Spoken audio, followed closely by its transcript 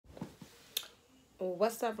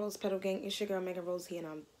What's up, Rose Petal Gang? It's your girl Megan Rose here, and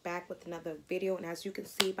I'm back with another video. And as you can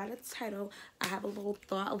see by the title, I have a little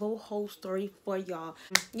whole story for y'all.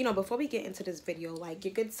 You know, before we get into this video, like,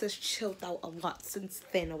 your good sis chilled out a lot since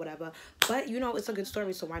then or whatever, but you know, it's a good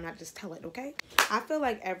story, so why not just tell it? Okay, I feel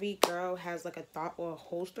like every girl has like a thought or a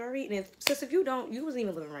whole story, and if you don't, you wasn't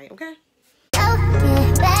even living right. Okay.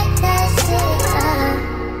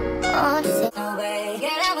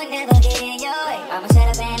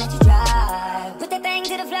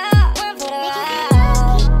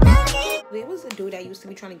 There was a dude that used to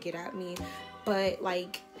be trying to get at me, but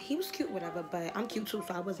like, he was cute, whatever, but I'm cute too,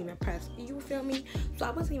 so I wasn't even impressed. You feel me? So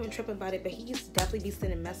I wasn't even tripping about it, but he used to definitely be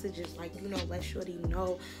sending messages like, you know, let shorty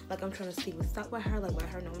know, like, I'm trying to see what's up with her, like, let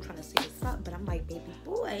her know I'm trying to see what's up. But I'm like, baby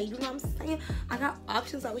boy, you know what I'm saying? I got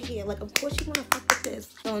options out here. Like, of course you want to fuck with this.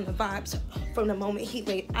 On the vibes from the moment he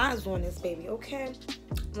laid eyes on this baby, okay?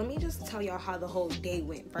 Let me just tell y'all how the whole day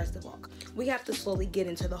went. First of all, we have to slowly get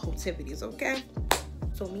into the whole activities, okay?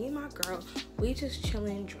 So me and my girl, we just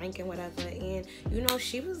chilling, drinking, whatever, and you know,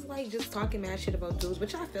 she was like just talking mad shit about dudes,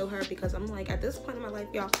 which I feel her, because I'm like, at this point in my life,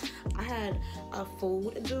 y'all, I had a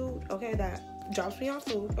food dude, okay, that drops me off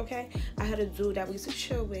food, okay? I had a dude that we used to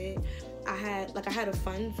chill with. I had a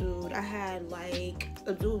fun dude. I had like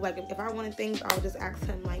a dude, like, if I wanted things, I would just ask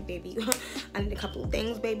him, like, baby, I need a couple of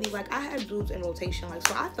things, baby. Like, I had dudes in rotation, like,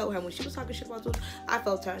 so I felt her when she was talking shit about dudes. I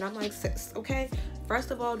felt her, and I'm like, sis, okay,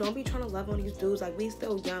 first of all, don't be trying to love on these dudes. Like, we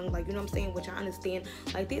still young, like, you know what I'm saying, which I understand.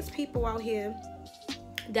 Like, there's people out here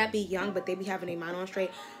that be young, but they be having their mind on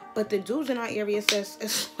straight. But the dudes in our area, sis,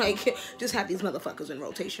 it's like, just have these motherfuckers in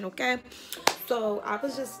rotation, okay? So I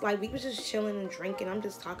was just like, we was just chilling and drinking. I'm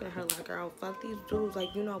just talking to her like, girl, fuck these dudes, like,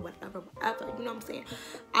 you know, whatever, you know what I'm saying?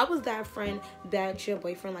 I was that friend that your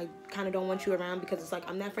boyfriend, like, kind of don't want you around, because it's like,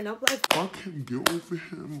 I'm that friend. I'm like, I can't get over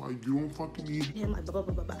him, like, you don't fucking need him, like, blah, blah,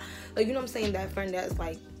 blah, blah, blah. Like, you know what I'm saying? That friend that's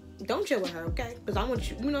like, don't chill with her, okay? Because I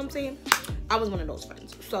want you, you know what I'm saying? I was one of those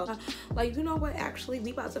friends. So, like, you know what? Actually,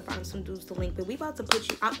 we about to find some dudes to link with. We about to put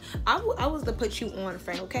you, I was the put you on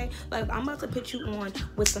friend, okay? Like, I'm about to put you on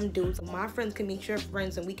with some dudes. My friends can meet your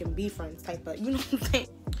friends and we can be friends type of, you know what I'm saying?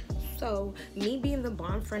 So, me being the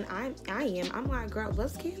bond friend I'm like, girl,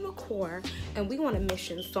 let's get in the car and we on a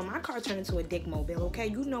mission. So my car turned into a dick mobile, okay?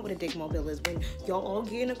 You know what a dick mobile is, when y'all all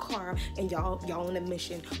get in the car and y'all on a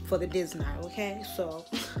mission for the Disney, okay? So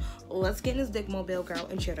let's get in this dick mobile, girl,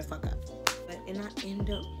 and cheer the fuck up. And I end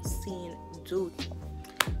up seeing dude.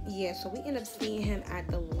 Yeah, so we end up seeing him at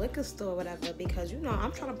the liquor store or whatever, because, you know,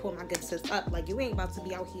 I'm trying to pull my good sis up. Like, you ain't about to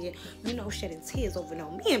be out here, you know, shedding tears over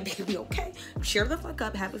no man, baby, okay? Cheer the fuck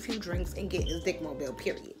up, have a few drinks, and get in his dick mobile,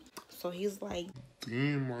 period. So he's like,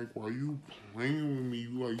 damn, like, why you playing with me?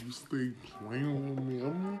 Like, you stay playing with me.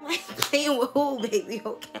 I'm like, playing with who, baby?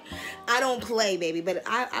 Okay, I don't play, baby, but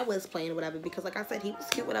I was playing whatever, because like I said, he was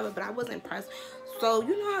cute, whatever, but I wasn't impressed. So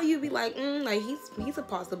you know how you be like, like, he's a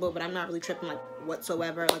possible, but I'm not really tripping, like,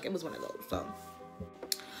 whatsoever. Like, it was one of those.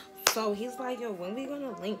 So he's like, yo, when we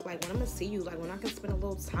gonna link? Like, when I'm gonna see you? Like, when I can spend a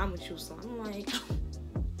little time with you? So I'm like,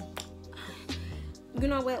 you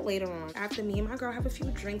know what, later on, after me and my girl have a few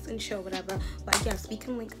drinks and chill, whatever, like, yes, we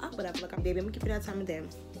can link up, whatever. Like, baby, I'm gonna give you that time of day.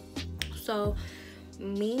 So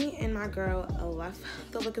me and my girl left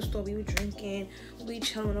the liquor store. We were drinking, we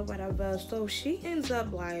chilling or whatever. So she ends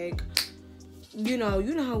up like, you know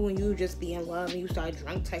how when you just be in love and you start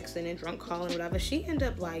drunk texting and drunk calling, whatever, she ended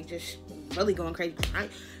up like just really going crazy.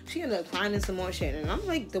 She ended up crying and some more shit, and I'm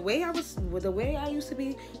like, the way I used to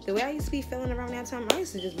be feeling around that time, I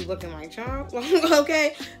used to just be looking like, child,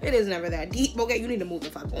 okay, it is never that deep, okay, you need to move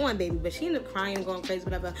the fuck on, baby. But she ended up crying and going crazy,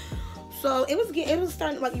 whatever. So it was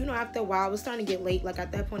starting, like, you know, after a while it was starting to get late. Like,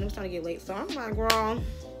 at that point it was starting to get late. So I'm like, girl,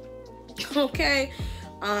 okay,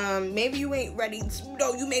 maybe you ain't ready.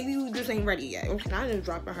 No, maybe you just ain't ready yet. Okay, I ended up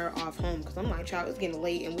dropping her off home, because I'm like, child, it's getting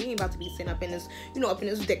late and we ain't about to be sitting up in this, you know, up in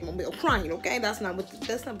this dick mobile crying, okay? That's not what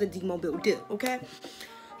the D mobile did, okay?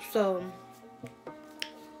 So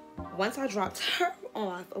once I dropped her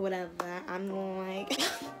off or whatever, I'm like,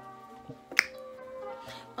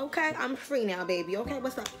 okay, I'm free now, baby. Okay,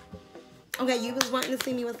 what's up? Okay, you was wanting to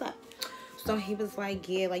see me, what's up? So he was like,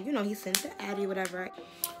 yeah, like, you know, he sent the ad or whatever.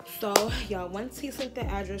 So, y'all, once he sent the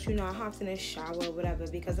address, you know, I hopped in the shower or whatever,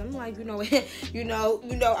 because I'm like, you know,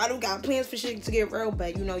 I don't got plans for shit to get real,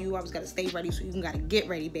 but, you know, you always got to stay ready, so you gotta get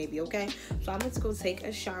ready, baby, okay? So I went to go take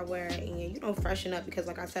a shower and, you know, freshen up, because,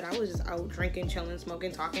 like I said, I was just out drinking, chilling,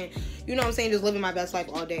 smoking, talking, you know what I'm saying, just living my best life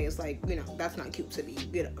all day. It's like, you know, that's not cute to be,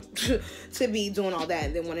 you know, to be doing all that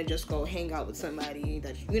and then want to just go hang out with somebody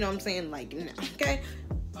that, you know what I'm saying, like, no, okay?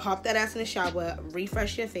 hop that ass in the shower,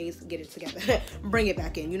 refresh your face, get it together, bring it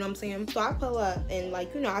back in, you know what I'm saying? So I pull up and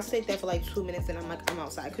like, you know, I sit there for like 2 minutes and I'm like, I'm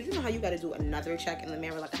outside. Cause you know how you gotta do another check in the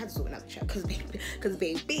mirror? Like I had to do another check cause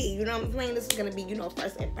baby, you know what I'm saying? This is gonna be, you know,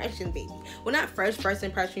 first impression, baby. Well, not first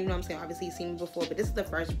impression, you know what I'm saying? Obviously you've seen me before, but this is the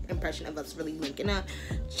first impression of us really linking up,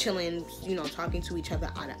 chilling, you know, talking to each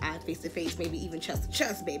other eye to eye, face to face, maybe even chest to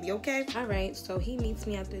chest, baby, okay? All right, so he meets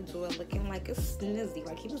me at the door looking like a snizzy.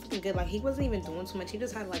 Like he was looking good. Like he wasn't even doing too much. He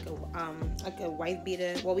just had like a white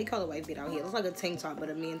beater. Well, we call it white beater out here. It's like a tank top, but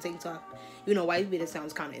a man tank top. You know, white beater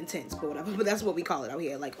sounds kind of intense, but whatever. But that's what we call it out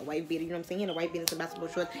here, like a white beater. You know what I'm saying? He had a white beater, some basketball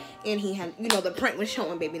shorts, and he had, you know, the print was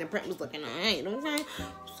showing, baby. The print was looking alright. You know what I'm saying?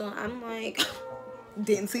 So I'm like,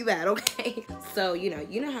 didn't see that, okay? So you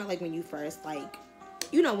know how like when you first like,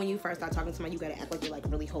 you know, when you first start talking to somebody, you gotta act like you're like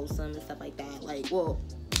really wholesome and stuff like that. Like, well,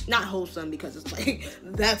 not wholesome because it's like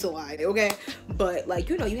that's a lie, okay? But like,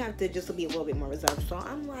 you know, you have to just be a little bit more reserved. So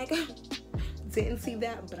I'm like, didn't see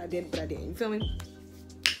that, but I did. You feel me?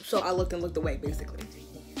 So I looked away basically.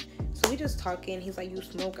 So we just talking. He's like, you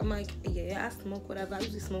smoke? I'm like, yeah, I smoke, whatever. I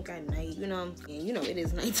usually smoke at night, you know. And you know, it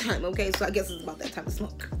is nighttime, okay? So I guess it's about that time to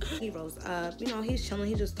smoke. He rolls up, you know, he's chilling,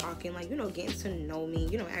 he's just talking, like, you know, getting to know me,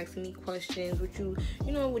 you know, asking me questions, what you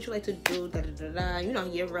like to do, da-da-da-da. You know,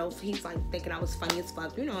 you're real. He's like thinking I was funny as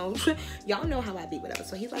fuck, you know. Y'all know how I be, whatever.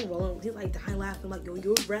 So he's like rolling, he's like dying laughing, like, yo,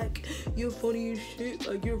 you're a wreck, you're funny as shit,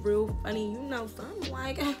 like, you're real funny, you know. So I'm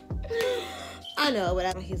like, I know,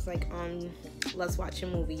 whatever. He's like, let's watch a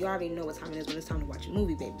movie. You already know what time it is when it's time to watch a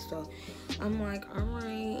movie, baby. So I'm like, all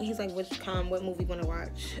right. He's like, what movie you want to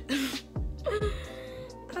watch?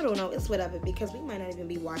 I don't know. It's whatever because we might not even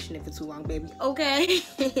be watching it for too long, baby. Okay.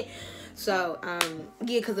 So,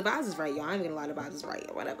 yeah, because the vibes is right, y'all. I ain't gonna lie, the vibes is right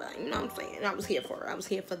or whatever. You know what I'm saying? I was here for it. I was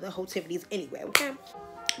here for the whole activities anyway, okay?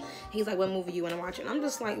 He's like, what movie you want to watch? And I'm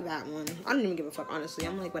just like, that one. I don't even give a fuck, honestly.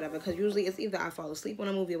 I'm like, whatever. Because usually it's either I fall asleep on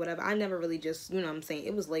a movie or whatever. I never really just, you know what I'm saying?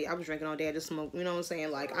 It was late. I was drinking all day. I just smoked. You know what I'm saying?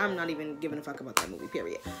 Like, I'm not even giving a fuck about that movie,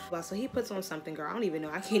 period. Well, so he puts on something, girl. I don't even know.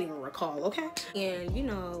 I can't even recall, okay? And, you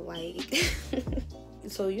know, like...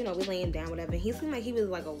 So, you know, we're laying down, whatever. He seemed like he was,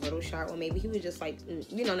 like, a little shy. Or maybe he was just, like,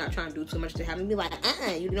 you know, not trying to do too much to have me be like,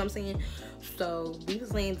 you know what I'm saying? So, we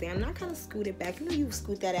was laying down. And I kind of scooted back. You know, you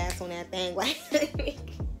scoot that ass on that thing. Like,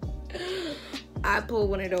 I pulled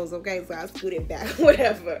one of those, okay? So, I scooted back,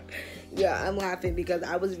 whatever. Yeah, I'm laughing because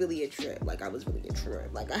I was really a trip. Like, I was really a trip.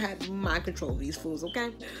 Like, I had mind control of these fools, okay?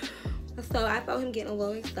 So I felt him getting a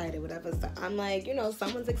little excited, whatever. So I'm like, you know,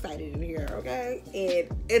 someone's excited in here, okay?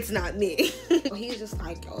 And it's not me. He's just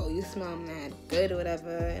like, oh, you smell mad good or whatever.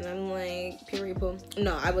 And I'm like, period, poo.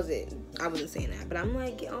 No, I wasn't saying that. But I'm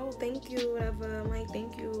like, oh, thank you, whatever. I'm like,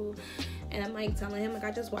 thank you. And I'm like telling him, like,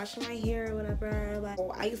 I just washed my hair or whatever. Like,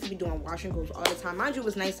 oh, I used to be doing wash and goes all the time. Mind you, it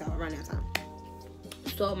was nice out around that time.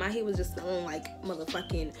 So my hair was just smelling like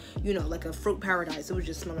motherfucking, you know, like a fruit paradise. It was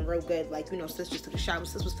just smelling real good. Like, you know, sis just took a shower.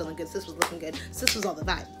 Sis was feeling good. Sis was looking good. Sis was all the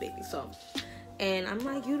vibes, baby. So, and I'm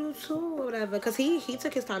like, you do too, or whatever. Because he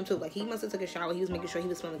took his time too. Like, he must have took a shower. He was making sure he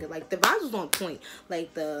was smelling good. Like, the vibes was on point.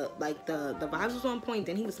 Like, the vibes was on point.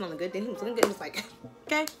 Then he was smelling good. Then he was looking good. It was like,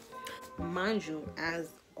 okay. Mind you, as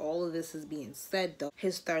all of this is being said, though,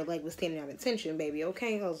 his third leg was standing at attention, baby,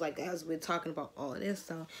 okay? I was like, as we're talking about all of this,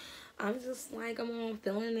 so I'm just like, I'm all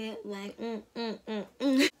feeling it, like,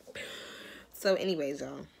 So anyways,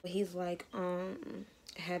 y'all, he's like,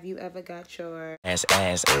 have you ever got your ass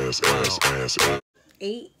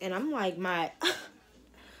ate? And I'm like,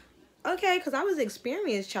 okay, because I was an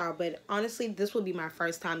experienced child, but honestly, this would be my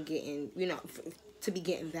first time getting, you know, to be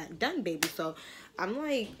getting that done, baby. So I'm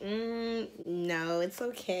like, no, it's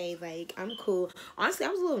okay. Like, I'm cool. Honestly, I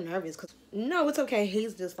was a little nervous because, no, it's okay.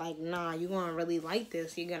 He's just like, nah, you're going to really like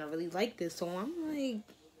this. You're going to really like this. So I'm like,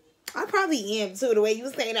 I probably am, too. The way you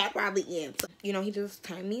were saying that, I probably am. So, you know, he just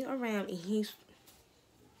turned me around and he's,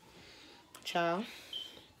 child,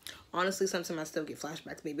 honestly, sometimes I still get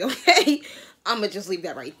flashbacks, baby, okay? I'm going to just leave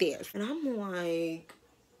that right there. And I'm like,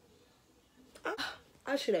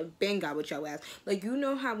 I should have been got with your ass. Like, you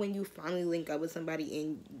know how when you finally link up with somebody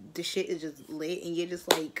and the shit is just lit and you're just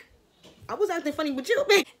like, I was acting funny with you,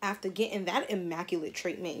 man. After getting that immaculate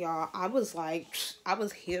treatment, y'all, I was like, I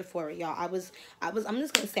was here for it, y'all. I'm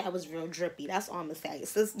just gonna say I was real drippy. That's all I'm gonna say.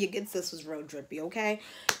 Sis, your good sis was real drippy, okay?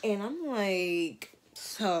 And I'm like,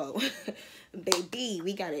 so, baby,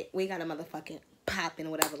 we got a motherfucking popping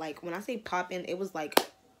or whatever. Like, when I say popping, it was like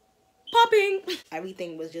popping.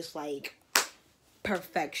 Everything was just like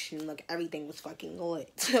perfection. Like, everything was fucking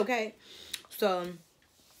lit, okay? So,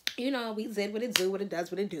 you know, we did what it do, what it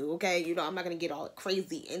does, what it do, okay? You know, I'm not gonna get all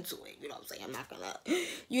crazy into it, you know what I'm saying? I'm not gonna,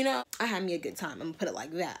 you know, I had me a good time. I'm gonna put it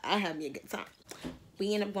like that. I had me a good time.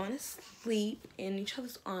 we ended up going to sleep in each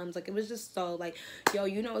other's arms. Like, it was just so, like, yo,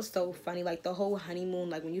 you know, it's so funny. Like, the whole honeymoon,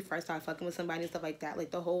 like, when you first start fucking with somebody and stuff like that, like,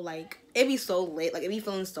 the whole, like, it be so lit. Like, it be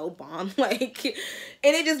feeling so bomb. Like,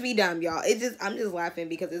 and it just be dumb, y'all. I'm just laughing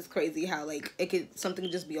because it's crazy how, like, something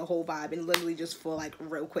could just be a whole vibe and literally just for, like,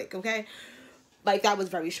 real quick, okay? Like, that was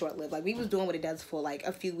very short-lived. Like, we was doing what it does for, like,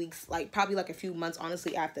 a few weeks, like, probably, like, a few months,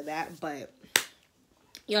 honestly, after that, but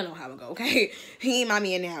y'all know how it go, okay? He ain't my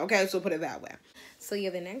man now, okay? So put it that way. So,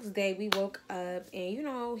 yeah, the next day, we woke up, and, you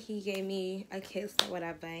know, he gave me a kiss or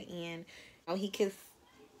whatever, and, he kissed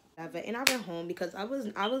whatever, and I went home because I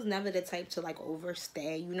was never the type to, like,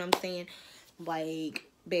 overstay, you know what I'm saying? Like,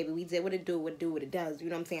 baby, we did what it do, what it does, you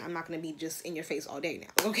know what I'm saying? I'm not gonna be just in your face all day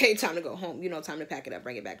now, okay? Time to go home, you know, time to pack it up,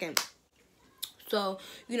 bring it back in. So,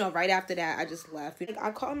 you know, right after that, I just left.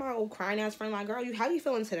 I called my old crying ass friend, like, girl, how you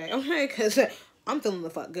feeling today? Okay, because I'm feeling the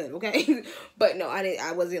fuck good, okay? But no,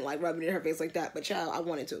 I wasn't, like, rubbing it in her face like that, but child, I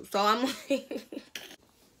wanted to. So I'm like,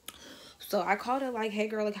 so I called her, like, hey,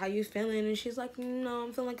 girl, like, how you feeling? And she's like, no,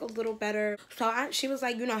 I'm feeling, like, a little better. So she was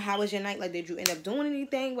like, you know, how was your night? Like, did you end up doing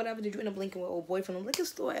anything? Whatever. Did you end up linking with old boy from the liquor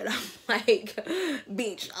store? And I'm like,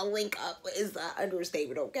 beach, a link up is an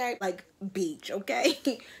understatement, okay? Like, beach, okay?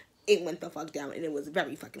 It went the fuck down, and it was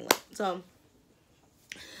very fucking lit. So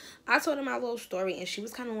I told her my little story, and she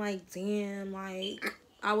was kind of like, damn, like,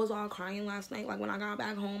 I was all crying last night. Like, when I got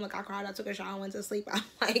back home, like, I cried, I took a shower, went to sleep. I'm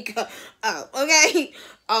like, oh, okay.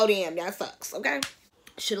 Oh, damn, that sucks, okay?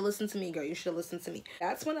 Should have listened to me, girl. You should have listened to me.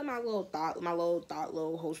 That's one of my little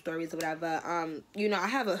whole stories or whatever. You know, I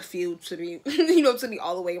have a few to be, you know, to be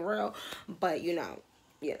all the way real, but, you know,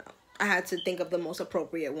 I had to think of the most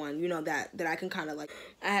appropriate one, you know, that I can kind of, like,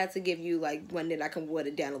 I had to give you, like, one that I can water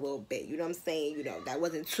down a little bit, you know what I'm saying? You know, that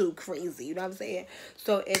wasn't too crazy, you know what I'm saying?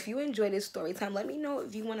 So, if you enjoyed this story time, let me know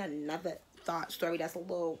if you want another ThOt story that's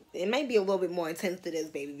it might be a little bit more intense to this,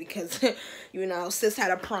 baby, because, you know, sis had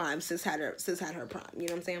a prime, sis had her prime, you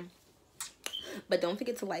know what I'm saying? But don't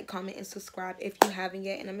forget to like, comment, and subscribe if you haven't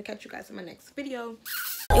yet, and I'm gonna catch you guys in my next video.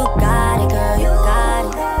 You got it, girl, you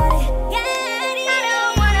got it. Yeah.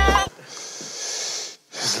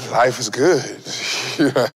 Life is good.